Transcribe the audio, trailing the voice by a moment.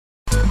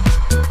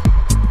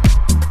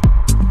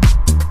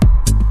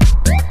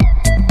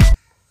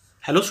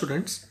Hello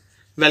students,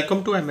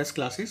 welcome to MS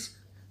classes.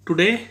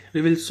 Today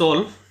we will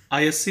solve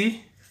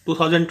ISC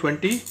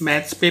 2020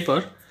 maths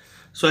paper.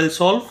 So I'll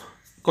solve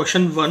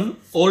question 1,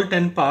 all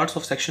 10 parts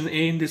of section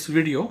A in this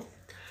video.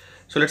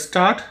 So let's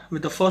start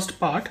with the first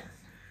part.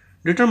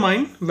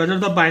 Determine whether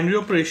the binary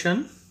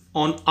operation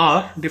on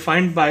R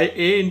defined by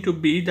A into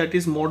B, that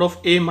is mod of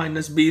A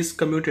minus B, is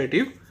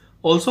commutative.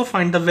 Also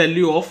find the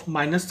value of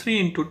minus 3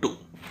 into 2.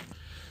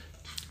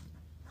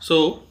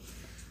 So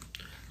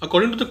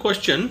according to the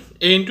question,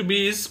 A into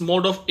B is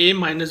mod of A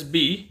minus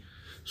B.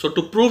 So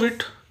to prove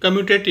it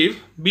commutative,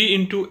 B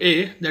into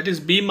A, that is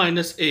B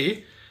minus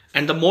A,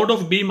 and the mod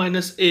of B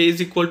minus A is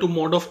equal to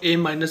mod of A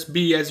minus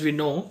B, as we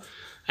know,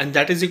 and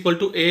that is equal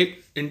to A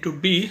into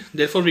B.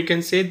 Therefore we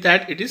can say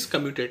that it is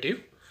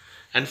commutative.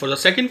 And for the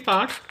second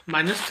part,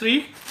 minus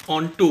 3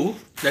 on 2,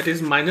 that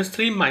is minus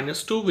 3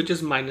 minus 2, which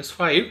is minus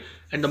 5,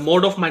 and the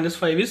mod of minus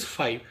 5 is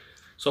 5.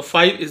 So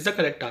 5 is the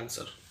correct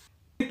answer.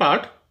 Second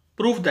part,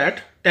 prove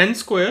that tan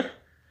square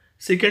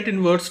secant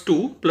inverse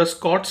 2 plus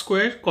cot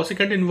square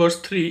cosecant inverse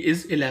 3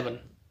 is 11.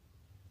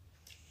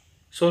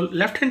 So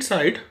left hand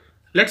side,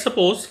 let's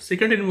suppose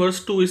secant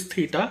inverse 2 is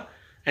theta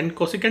and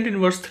cosecant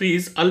inverse 3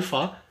 is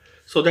alpha,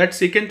 so that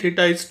secant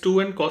theta is 2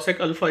 and cosec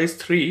alpha is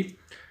 3.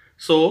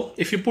 So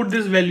if you put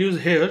these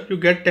values here, you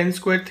get tan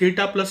square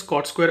theta plus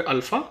cot square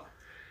alpha,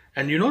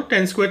 and you know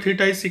tan square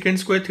theta is secant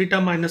square theta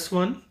minus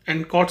 1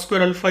 and cot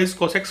square alpha is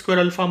cosec square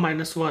alpha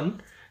minus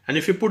 1. And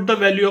if you put the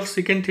value of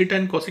secant theta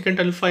and cosecant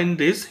alpha in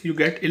this, you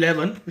get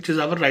 11, which is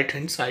our right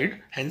hand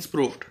side, hence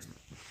proved.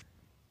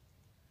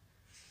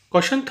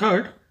 Question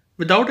third,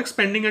 without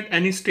expanding at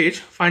any stage,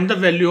 find the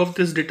value of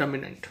this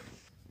determinant.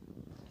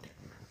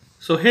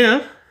 So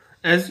here,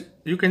 as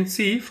you can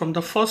see, from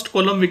the first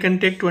column we can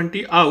take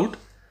 20 out,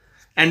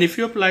 and if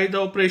you apply the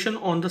operation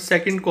on the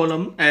second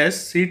column as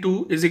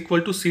C2 is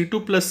equal to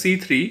C2 plus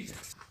C3,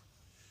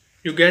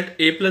 you get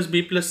A plus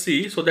B plus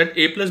C, so that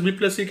A plus B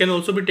plus C can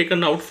also be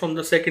taken out from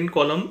the second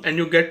column, and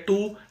you get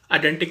two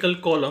identical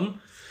columns,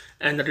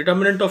 and the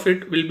determinant of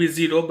it will be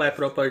 0 by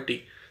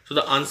property. So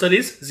the answer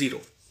is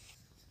 0.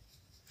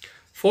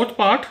 Fourth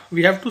part,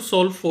 we have to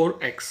solve for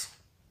x.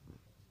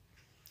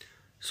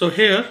 So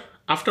here,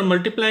 after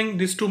multiplying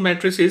these two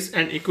matrices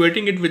and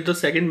equating it with the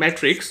second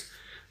matrix,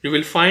 you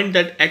will find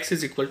that x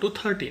is equal to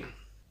 13.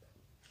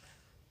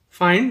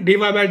 Find dy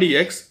by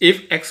dx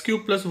if x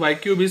cube plus y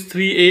cube is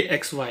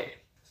 3axy.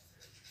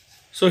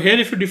 So here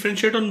if you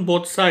differentiate on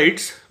both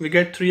sides, we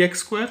get 3x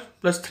square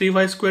plus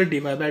 3y square dy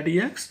by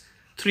dx,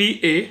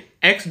 3a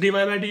x dy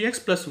by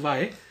dx plus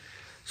y.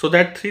 So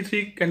that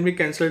 3 can be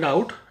cancelled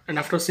out, and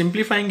after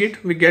simplifying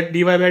it, we get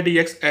dy by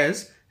dx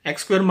as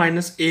x square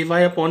minus ay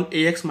upon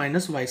ax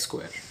minus y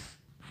square.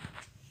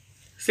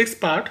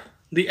 Sixth part,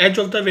 the edge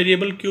of the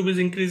variable cube is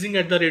increasing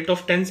at the rate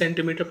of 10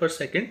 cm per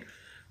second.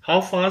 How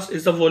fast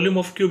is the volume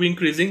of cube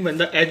increasing when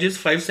the edge is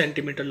 5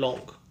 cm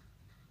long?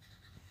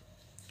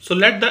 So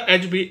let the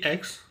edge be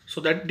x,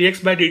 so that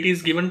dx by dt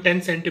is given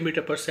 10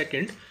 cm per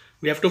second.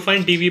 We have to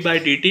find dv by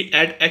dt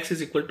at x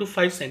is equal to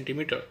 5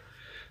 cm.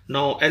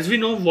 Now as we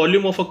know,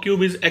 volume of a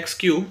cube is x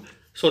cube,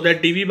 so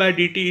that dv by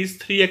dt is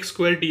 3x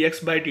square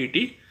dx by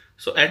dt.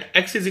 So at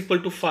x is equal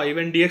to 5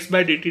 and dx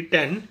by dt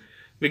 10,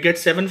 we get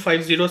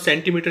 750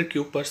 cm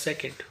cube per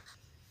second.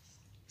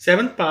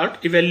 Seventh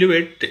part,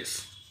 evaluate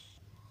this.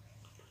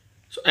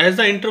 So as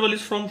the interval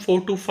is from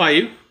 4 to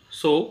 5,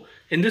 so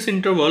in this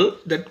interval,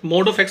 that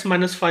mod of x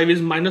minus 5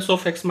 is minus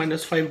of x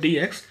minus 5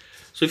 dx.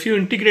 So if you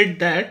integrate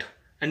that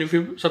and if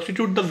you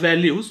substitute the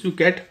values, you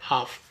get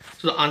half.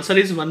 So the answer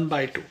is 1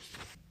 by 2.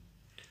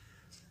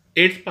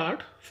 Eighth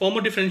part, form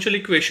a differential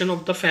equation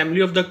of the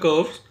family of the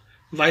curves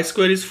y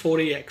square is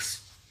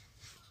 4ax.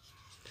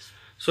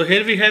 So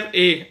here we have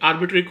a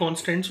arbitrary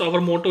constant, so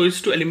our motto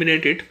is to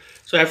eliminate it.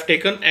 So I have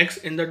taken x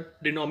in the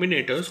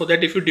denominator, so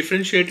that if you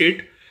differentiate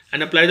it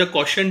and apply the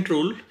quotient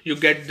rule, you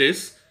get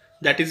this,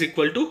 that is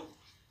equal to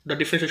the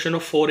differentiation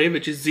of 4a,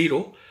 which is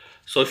 0.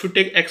 So if you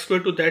take x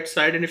squared to that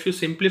side and if you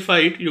simplify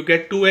it, you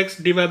get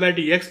 2x dy by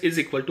dx is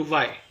equal to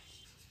y.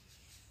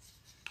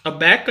 A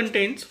bag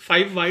contains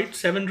 5 white,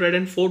 7 red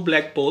and 4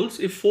 black balls.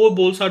 If 4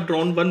 balls are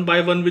drawn one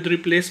by one with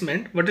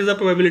replacement, what is the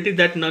probability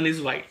that none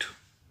is white?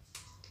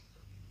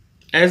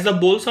 As the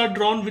balls are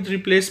drawn with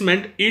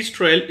replacement, each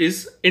trail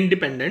is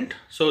independent.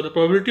 So the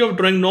probability of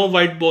drawing no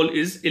white ball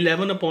is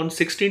 11 upon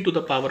 16 to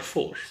the power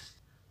 4.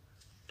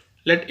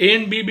 Let A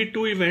and B be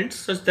two events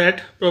such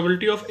that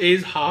probability of A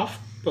is half,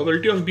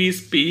 probability of B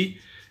is P,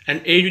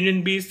 and A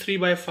union B is 3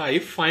 by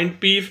 5. Find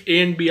P if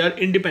A and B are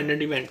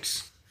independent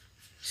events.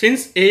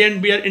 Since A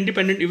and B are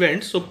independent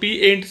events, so PA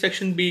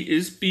intersection B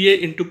is PA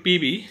into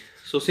PB.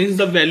 So since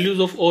the values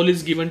of all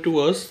is given to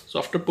us, so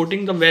after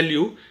putting the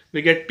value,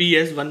 we get P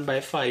as 1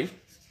 by 5.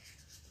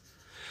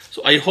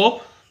 So I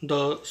hope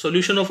the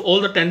solution of all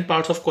the 10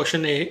 parts of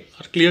question A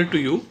are clear to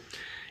you.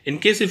 In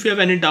case if you have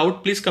any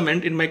doubt, please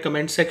comment in my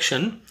comment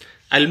section.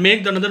 I'll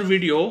make another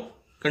video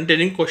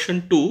containing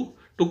question 2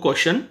 to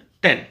question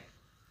 10.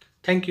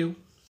 Thank you.